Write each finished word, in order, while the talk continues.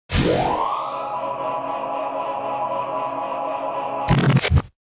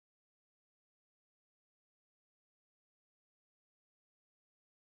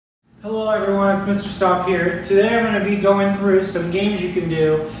Hello everyone, it's Mr. Stop here. Today I'm going to be going through some games you can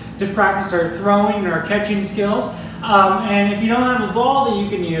do to practice our throwing and our catching skills. And if you don't have a ball that you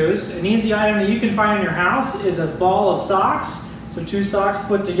can use, an easy item that you can find in your house is a ball of socks. So 2 socks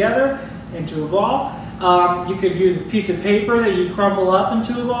put together into a ball. You could use a piece of paper that you crumple up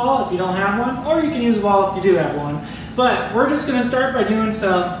into a ball if you don't have one, or you can use a ball if you do have one. But we're just going to start by doing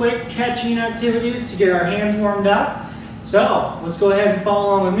some quick catching activities to get our hands warmed up. So, let's go ahead and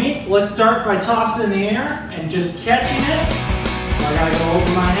follow along with me. Let's start by tossing in the air and just catching it. So I gotta go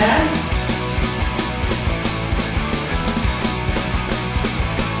over my head.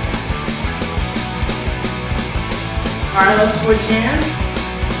 Alright, let's switch hands.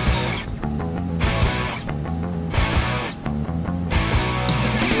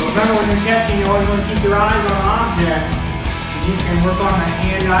 Remember when you're catching, you always want to keep your eyes on the object so you can work on that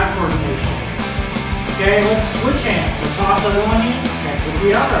hand-eye coordination. Okay, let's switch hands. So toss with one hand, catch with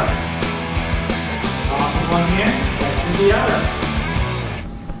the other. Toss with one hand, catch with the other.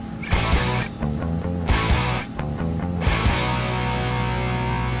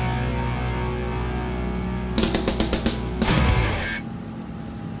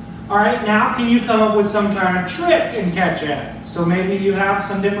 Alright, now can you come up with some kind of trick and catch it? So maybe you have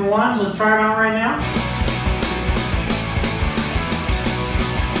some different ones. Let's try them out right now.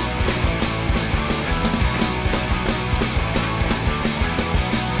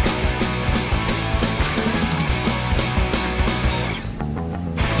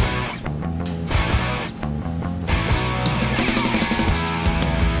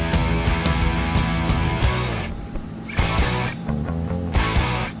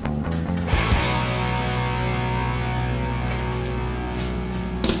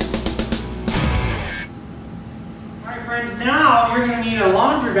 Friends, now you're going to need a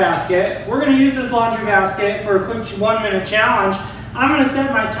laundry basket. We're going to use this laundry basket for a quick 1-minute challenge. I'm going to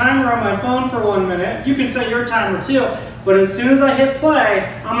set my timer on my phone for 1 minute. You can set your timer too, but as soon as I hit play,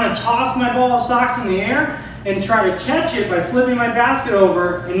 I'm going to toss my ball of socks in the air and try to catch it by flipping my basket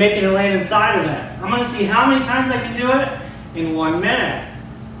over and making it land inside of it. I'm going to see how many times I can do it in 1 minute.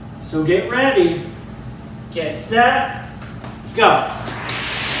 So get ready, get set, go.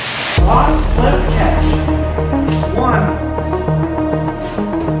 Toss, flip, catch. 1,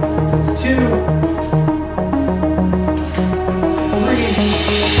 2, 3,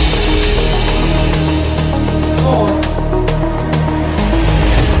 4,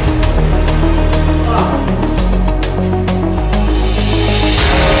 5,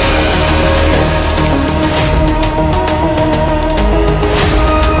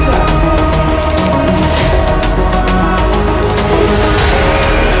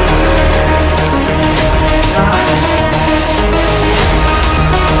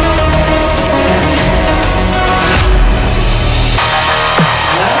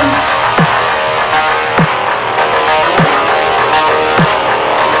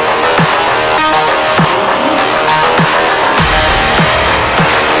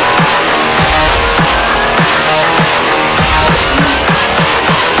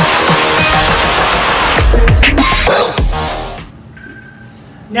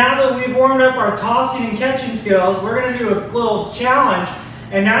 Now that we've warmed up our tossing and catching skills, we're going to do a little challenge.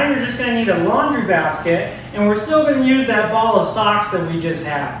 And now you're just going to need a laundry basket, and we're still going to use that ball of socks that we just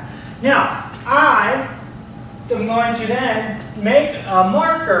had. Now, I am going to then make a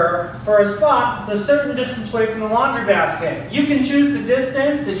marker for a spot that's a certain distance away from the laundry basket. You can choose the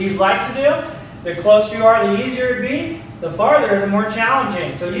distance that you'd like to do. The closer you are, the easier it'd be. The farther, the more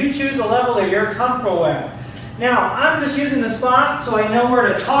challenging. So you choose a level that you're comfortable with. Now, I'm just using the spot so I know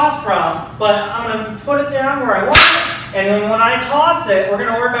where to toss from, but I'm going to put it down where I want it, and then when I toss it, we're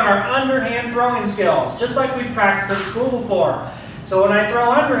going to work on our underhand throwing skills, just like we've practiced at school before. So when I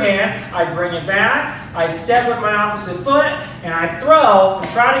throw underhand, I bring it back, I step with my opposite foot, and I throw and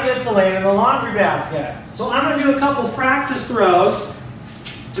try to get it to land in the laundry basket. So I'm going to do a couple practice throws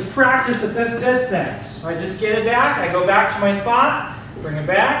to practice at this distance. So I just get it back, I go back to my spot, bring it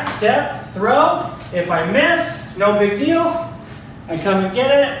back, step, throw. If I miss, no big deal. I come and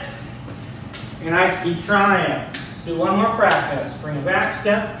get it, and I keep trying. Let's do one more practice. Bring it back,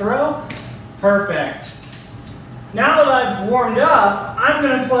 step, throw. Perfect. Now that I've warmed up, I'm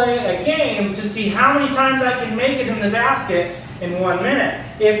going to play a game to see how many times I can make it in the basket in 1 minute.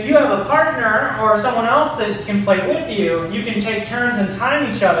 If you have a partner or someone else that can play with you, you can take turns and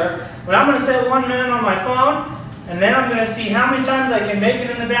time each other. But I'm going to set 1 minute on my phone, and then I'm going to see how many times I can make it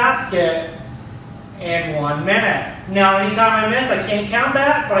in the basket in 1 minute. Now, anytime I miss, I can't count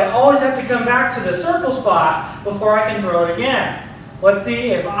that, but I always have to come back to the circle spot before I can throw it again. Let's see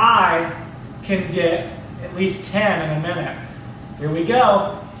if I can get at least 10 in a minute. Here we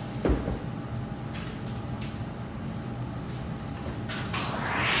go.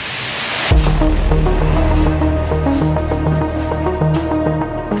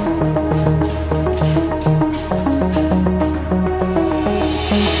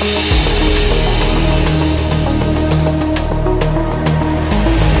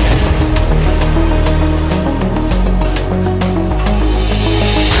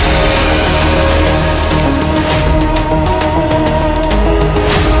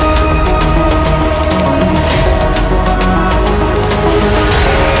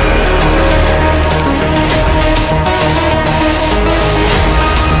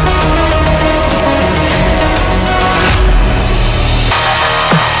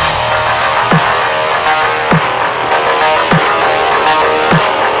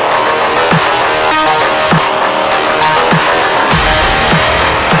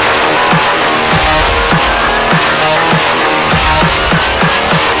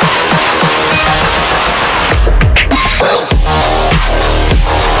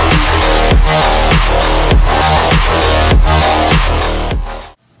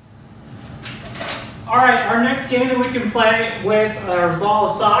 game that we can play with our ball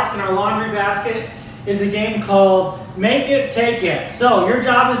of socks in our laundry basket is a game called Make It, Take It. So your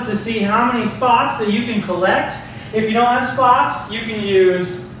job is to see how many spots that you can collect. If you don't have spots, you can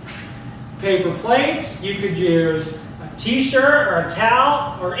use paper plates, you could use a t-shirt or a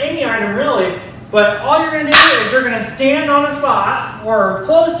towel or any item really, but all you're going to do is you're going to stand on a spot or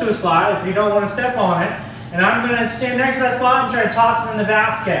close to a spot if you don't want to step on it, and I'm going to stand next to that spot and try to toss it in the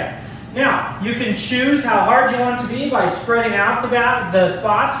basket. Now, you can choose how hard you want it to be by spreading out the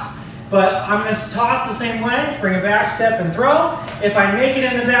spots, but I'm going to toss the same way, bring it back, step, and throw. If I make it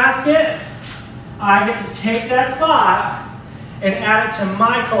in the basket, I get to take that spot and add it to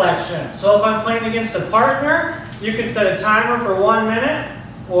my collection. So if I'm playing against a partner, you can set a timer for 1 minute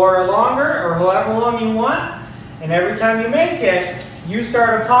or longer, or however long you want, and every time you make it, you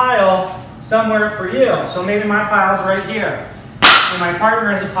start a pile somewhere for you. So maybe my pile's right here, and my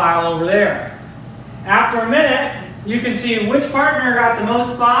partner has a pile over there. After a minute, you can see which partner got the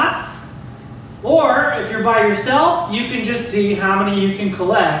most spots, or if you're by yourself, you can just see how many you can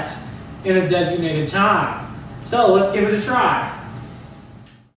collect in a designated time. So let's give it a try.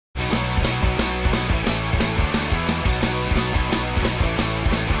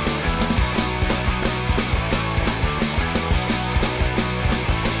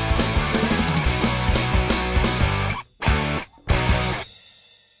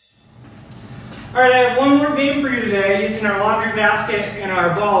 Alright, I have one more game for you today using our laundry basket and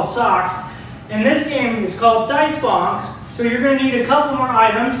our ball of socks. And this game is called Dice Bonks. So you're going to need a couple more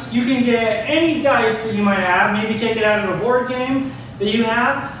items. You can get any dice that you might have, maybe take it out of a board game that you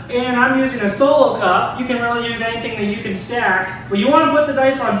have. And I'm using a solo cup. You can really use anything that you can stack. But you want to put the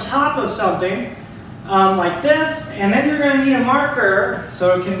dice on top of something like this. And then you're going to need a marker.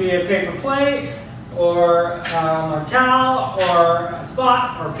 So it can be a paper plate or a towel or a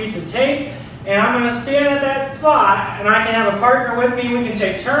spot or a piece of tape. And I'm going to stand at that spot, and I can have a partner with me. We can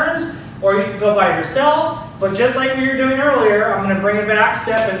take turns, or you can go by yourself. But just like we were doing earlier, I'm going to bring it back,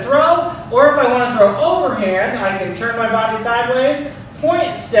 step, and throw. Or if I want to throw overhand, I can turn my body sideways,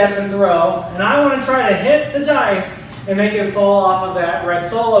 point, step, and throw. And I want to try to hit the dice and make it fall off of that red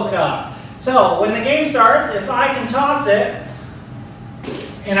solo cup. So when the game starts, if I can toss it,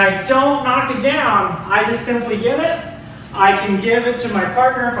 and I don't knock it down, I just simply get it. I can give it to my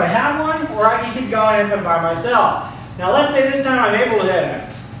partner if I have one, or I can keep going if I'm by myself. Now let's say this time I'm able to hit it.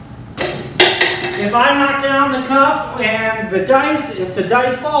 If I knock down the cup and the dice, if the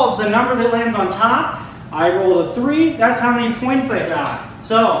dice falls, the number that lands on top, I roll a 3, that's how many points I got.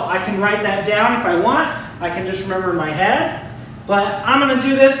 So I can write that down if I want. I can just remember in my head. But I'm going to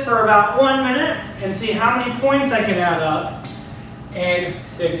do this for about 1 minute and see how many points I can add up in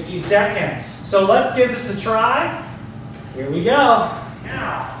 60 seconds. So let's give this a try. Here we go.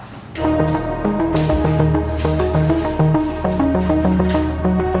 Now.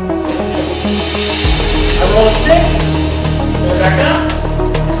 I roll a 6. Go back up.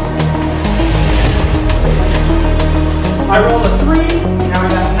 I roll a 3. Now I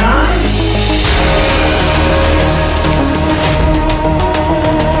got 9.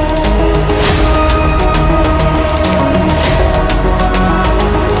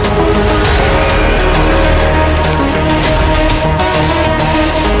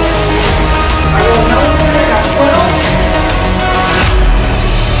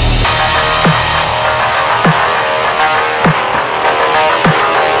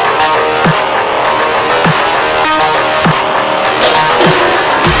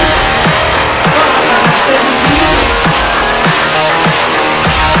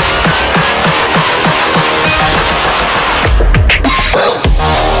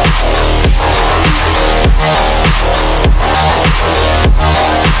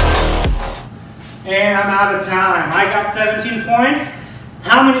 And I'm out of time. I got 17 points.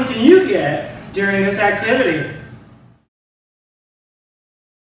 How many can you get during this activity?